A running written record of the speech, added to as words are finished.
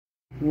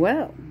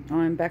Well,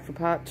 I'm back for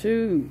part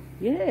two.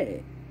 Yeah.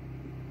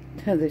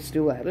 They're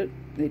still at it.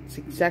 It's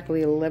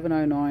exactly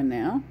 11:09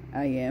 now,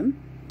 AM.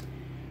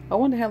 I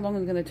wonder how long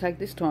it's going to take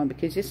this time,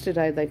 because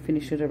yesterday they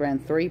finished at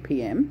around 3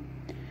 PM.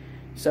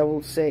 So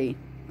we'll see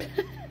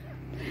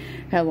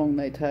how long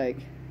they take.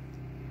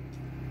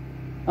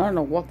 I don't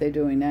know what they're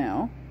doing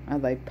now. Are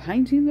they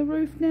painting the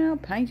roof now?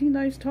 Painting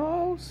those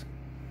tiles?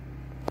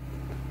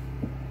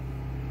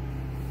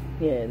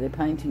 Yeah, they're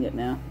painting it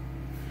now.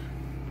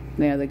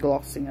 Now they're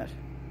glossing it.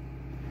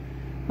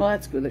 Well,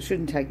 that's good. It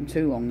shouldn't take them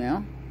too long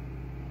now.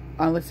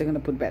 Unless they're going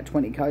to put about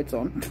 20 coats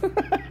on.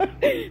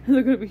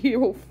 They're going to be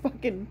here all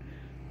fucking...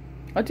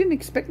 I didn't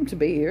expect them to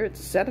be here. It's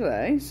a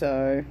Saturday,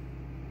 so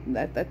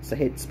that's a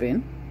head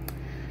spin.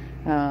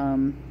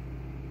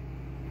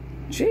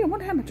 Gee, I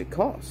wonder how much it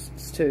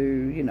costs to,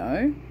 you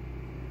know,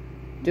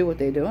 do what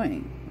they're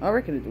doing. I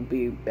reckon it'll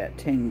be about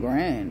 10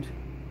 grand.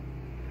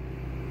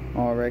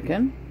 I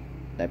reckon.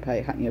 They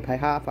pay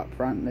half up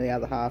front and the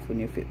other half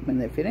when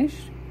they're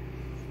finished.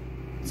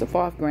 So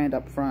 5 grand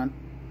up front,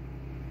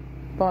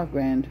 5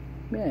 grand,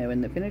 yeah,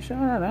 when they're finished.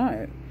 I don't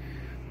know.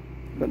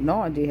 Got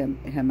no idea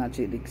how much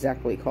it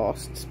exactly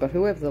costs. But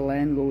whoever the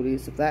landlord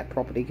is of that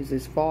property, because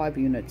there's 5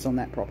 units on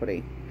that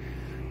property,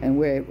 and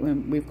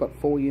we've got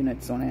 4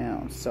 units on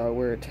ours, so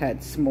we're a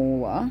tad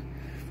smaller.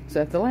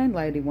 So if the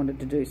landlady wanted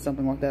to do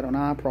something like that on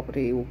our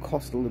property, it will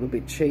cost a little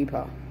bit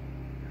cheaper.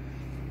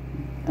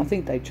 I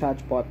think they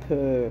charge by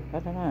per, I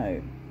don't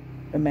know,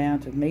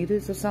 amount of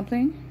meters or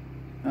something.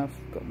 I've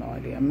got no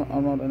idea. I'm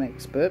not an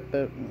expert,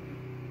 but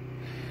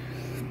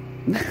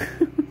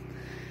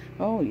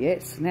oh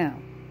yes. Now,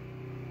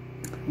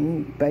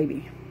 oh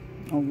baby,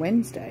 on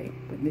Wednesday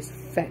when this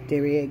fat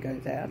derriere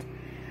goes out.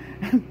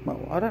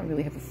 Well, I don't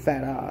really have a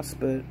fat ass,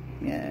 but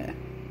yeah,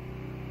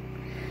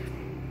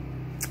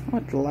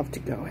 I'd love to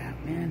go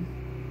out, man.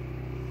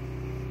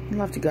 I'd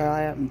love to go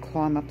out and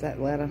climb up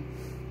that ladder.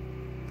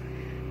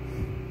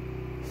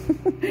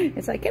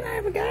 It's like, can I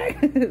have a go?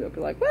 They'll be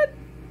like, what?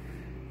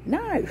 No.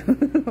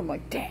 I'm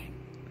like, dang.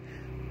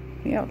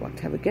 Yeah, I'd like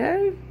to have a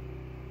go.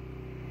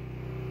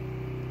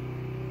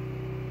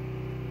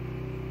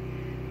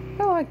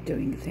 I like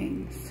doing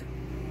things.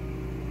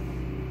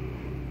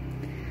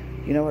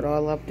 You know what I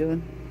love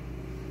doing?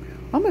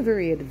 I'm a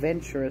very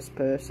adventurous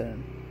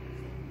person.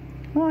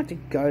 I like to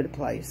go to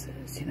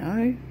places, you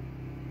know.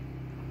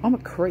 I'm a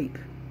creep.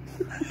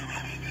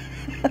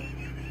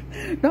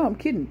 No, I'm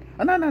kidding.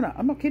 Oh, no,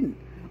 I'm not kidding.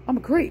 I'm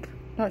a creep.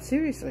 No,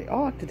 seriously, I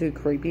like to do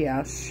creepy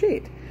ass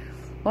shit.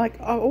 Like,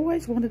 I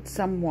always wanted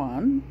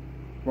someone,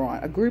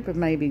 right, a group of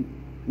maybe,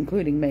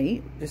 including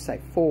me, just say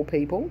 4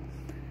 people,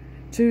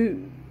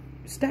 to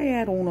stay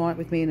out all night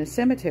with me in a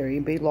cemetery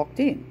and be locked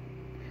in.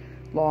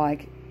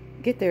 Like,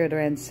 get there at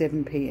around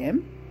 7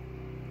 PM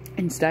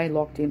and stay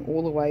locked in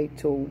all the way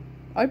till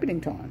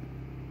opening time.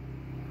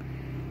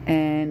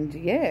 And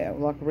yeah,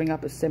 like ring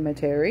up a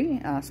cemetery,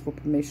 ask for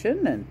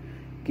permission and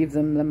give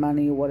them the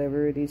money or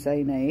whatever it is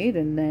they need,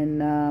 and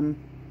then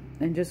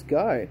and just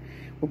go.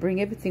 We'll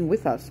bring everything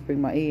with us.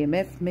 Bring my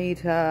EMF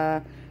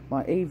meter,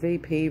 my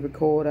EVP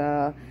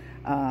recorder,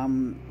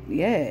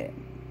 yeah,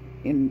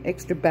 in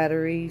extra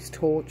batteries,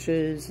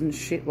 torches and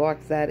shit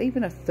like that.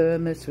 Even a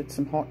thermos with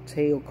some hot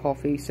tea or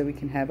coffee so we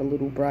can have a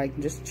little break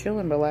and just chill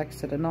and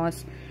relax at a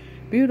nice,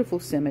 beautiful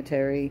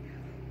cemetery.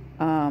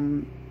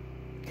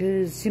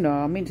 Because, you know,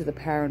 I'm into the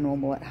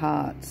paranormal at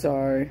heart,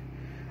 so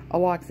I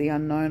like the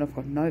unknown. I've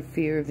got no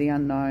fear of the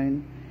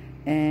unknown,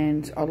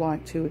 and I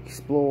like to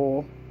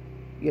explore.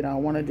 You know, I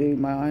want to do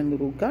my own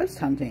little ghost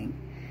hunting,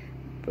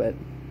 but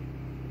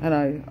I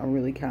know I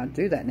really can't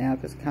do that now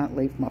because I can't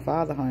leave my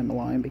father home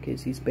alone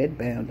because he's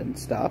bedbound and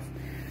stuff,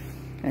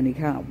 and he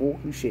can't walk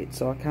and shit,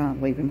 so I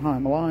can't leave him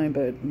home alone.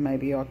 But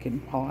maybe I can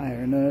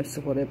hire a nurse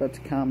or whatever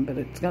to come, but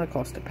it's going to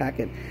cost a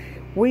packet.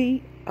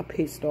 We are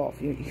pissed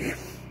off.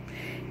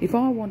 If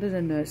I wanted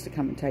a nurse to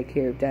come and take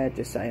care of Dad,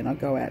 just saying, I'd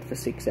go out for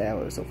 6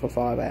 hours or for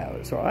 5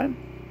 hours, right?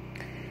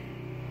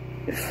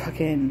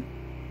 Fucking,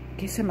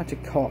 guess how much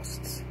it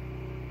costs?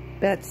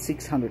 About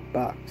 600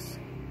 bucks.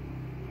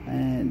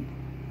 And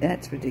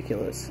that's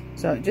ridiculous.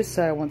 So just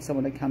say I want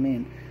someone to come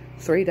in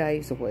 3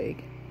 days a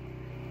week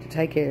to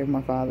take care of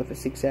my father for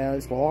 6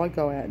 hours while I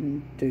go out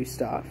and do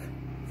stuff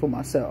for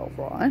myself,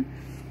 right?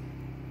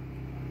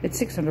 It's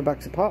 600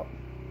 bucks a pop.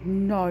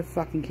 No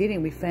fucking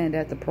kidding. We found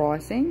out the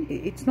pricing.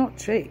 It's not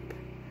cheap.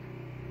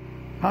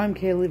 Home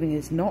care living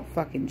is not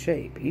fucking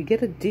cheap. You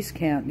get a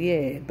discount,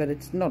 yeah, but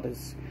it's not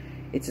as...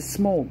 It's a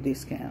small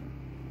discount.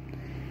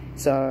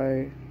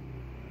 So,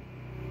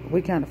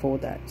 we can't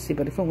afford that. See,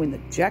 but if I win the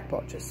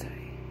jackpot, just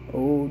say,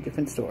 oh,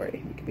 different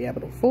story. We could be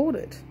able to afford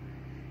it.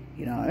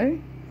 You know?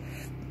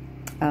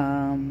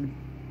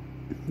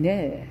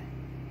 Yeah.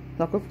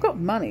 Like, we've got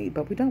money,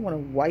 but we don't want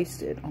to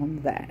waste it on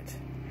that.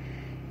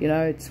 You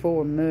know, it's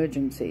for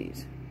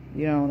emergencies.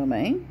 You know what I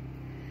mean?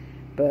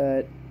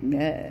 But,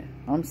 yeah,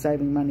 I'm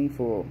saving money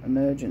for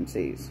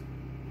emergencies.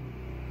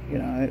 You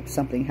know, if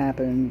something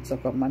happens,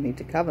 I've got money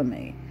to cover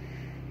me.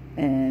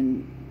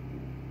 And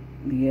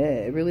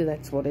yeah, really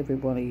that's what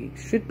everybody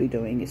should be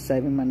doing, is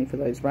saving money for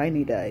those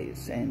rainy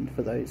days and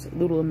for those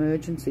little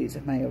emergencies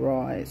that may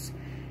arise.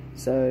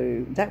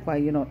 So that way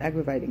you're not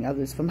aggravating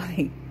others for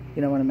money,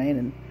 you know what I mean,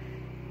 and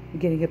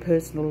getting a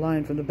personal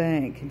loan from the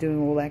bank and doing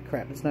all that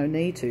crap. There's no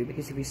need to,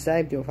 because if you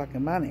saved your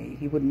fucking money,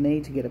 you wouldn't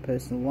need to get a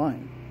personal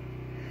loan.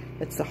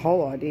 That's the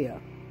whole idea.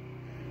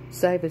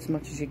 Save as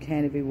much as you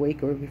can every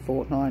week or every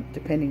fortnight,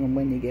 depending on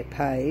when you get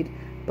paid.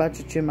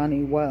 Budget your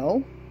money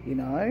well, you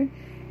know.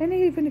 And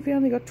even if you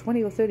only got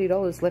 $20 or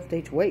 $30 left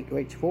each week or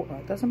each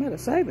fortnight, doesn't matter.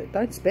 Save it.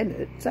 Don't spend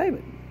it. Save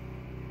it.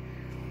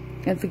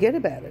 And forget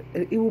about it.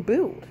 It will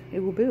build. It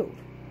will build.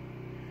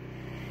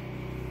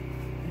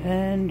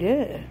 And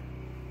yeah.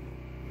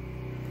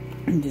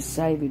 And just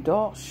save your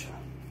dosh,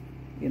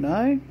 you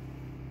know.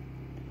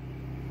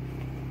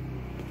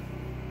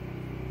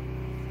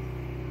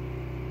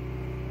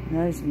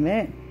 Knows the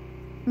man.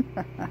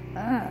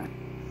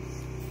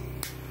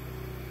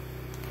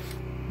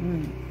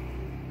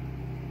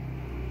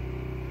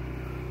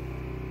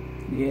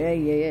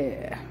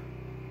 Yeah.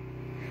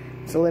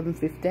 It's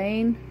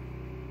 11:15.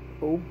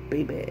 Oh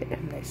baby,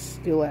 they're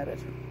still at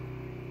it.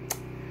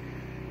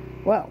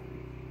 Well,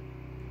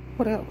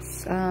 what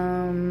else?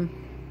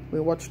 We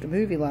watched a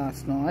movie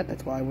last night.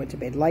 That's why I went to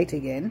bed late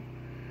again.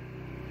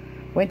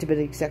 Went to bed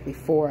at exactly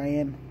 4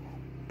 AM.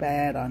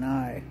 Bad, I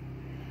know.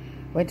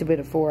 Went to bed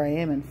at 4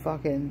 AM and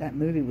fucking that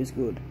movie was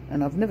good.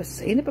 And I've never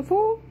seen it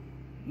before.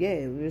 Yeah,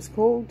 it was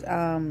called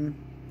Front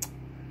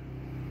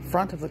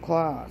of the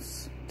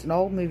Class. It's an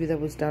old movie that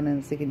was done in,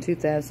 I think, in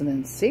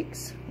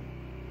 2006.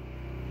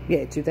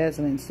 Yeah,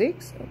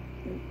 2006.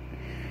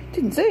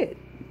 Didn't see it.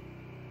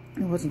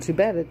 It wasn't too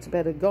bad. It's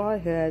about a guy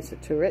who has a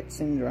Tourette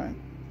syndrome.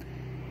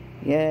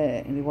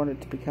 Yeah, and he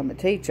wanted to become a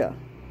teacher.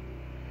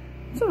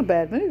 It's not a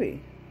bad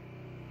movie.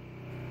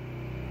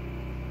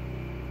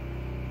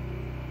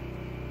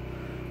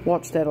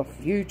 Watched that off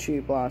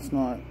YouTube last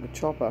night with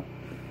Chopper.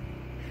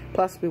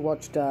 Plus we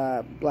watched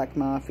Black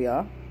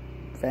Mafia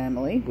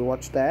Family. We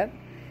watched that.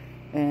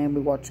 And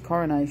we watched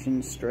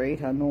Coronation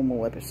Street, our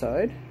normal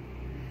episode.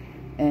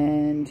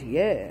 And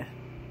yeah,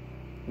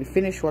 we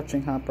finished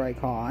watching Heartbreak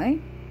High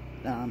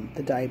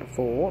the day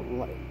before,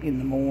 like in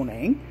the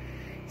morning.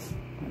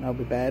 And that'll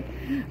be bad.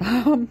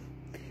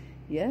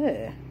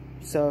 Yeah.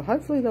 So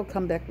hopefully they'll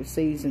come back with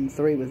season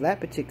 3 with that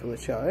particular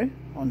show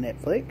on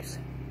Netflix.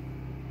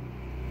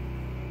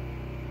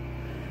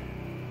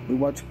 We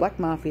watched Black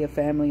Mafia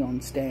Family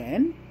on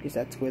Stan, because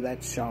that's where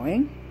that's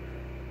showing.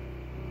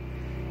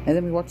 And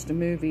then we watched a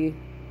movie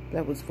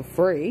that was for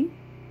free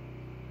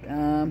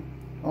on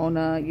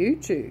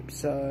YouTube.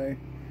 So,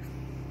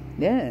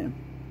 yeah.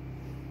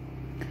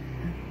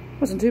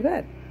 Wasn't too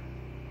bad.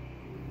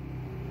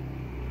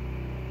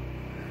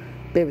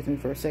 Bear with me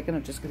for a second.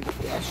 I'm just going to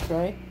get the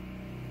ashtray.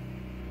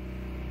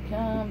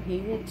 Come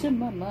here to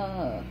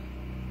mama.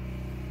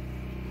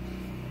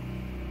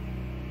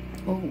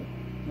 Oh,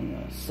 hang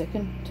on a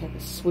second. Take a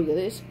swig of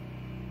this.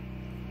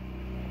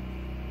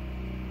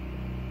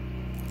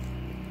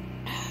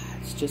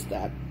 It's just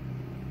that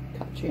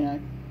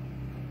cappuccino.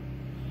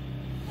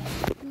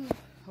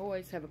 I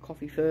always have a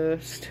coffee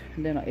first,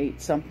 and then I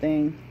eat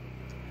something.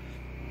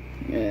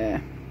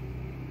 Yeah.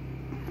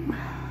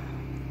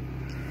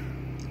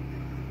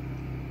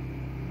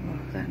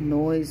 That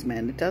noise,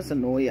 man, it does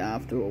annoy you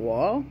after a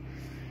while.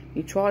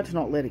 You try to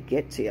not let it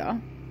get to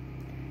you,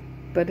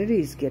 but it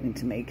is getting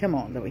to me. Come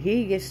on, they were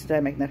here yesterday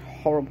making that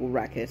horrible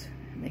racket,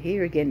 and they're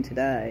here again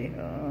today.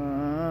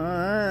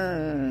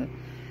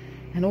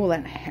 And all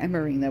that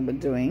hammering they were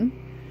doing,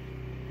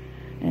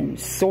 and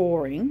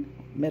sawing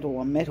metal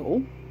on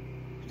metal.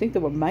 I think they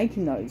were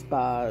making those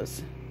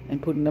bars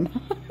and putting them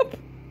up.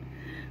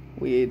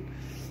 Weird.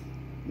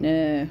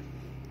 Yeah.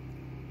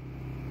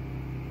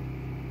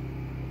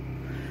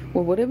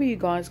 Well, whatever you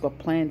guys got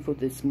planned for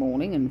this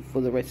morning and for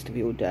the rest of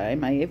your day,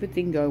 may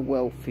everything go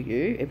well for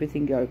you.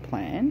 Everything go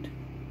planned,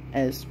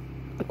 as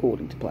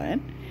according to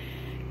plan.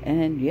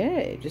 And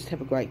yeah, just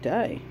have a great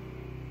day.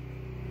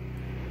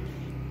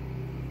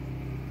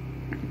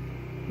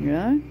 You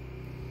know?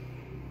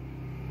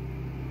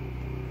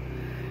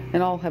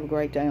 And I'll have a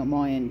great day on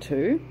my end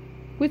too,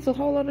 with a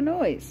whole lot of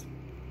noise.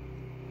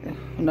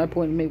 No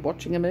point in me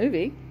watching a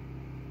movie.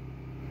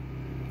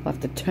 I'll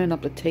have to turn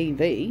up the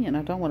TV, and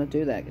I don't want to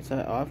do that because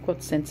I've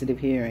got sensitive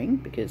hearing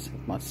because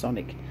of my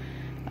psychic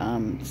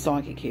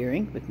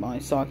hearing with my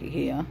psychic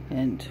ear,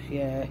 and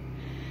yeah,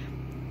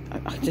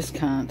 I just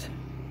can't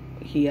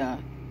hear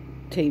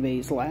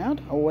TVs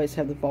loud. I always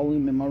have the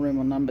volume in my room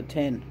on number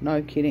 10.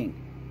 No kidding.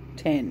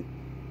 10.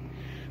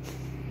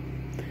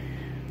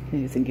 And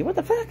you're thinking, what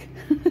the fuck?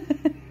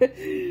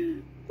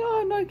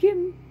 Oh, no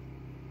kidding.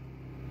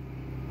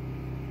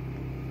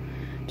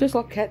 Just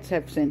like cats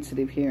have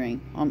sensitive hearing,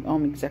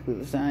 I'm exactly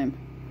the same.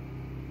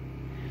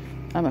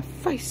 I'm a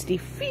feisty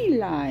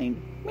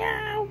feline.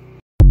 Meow.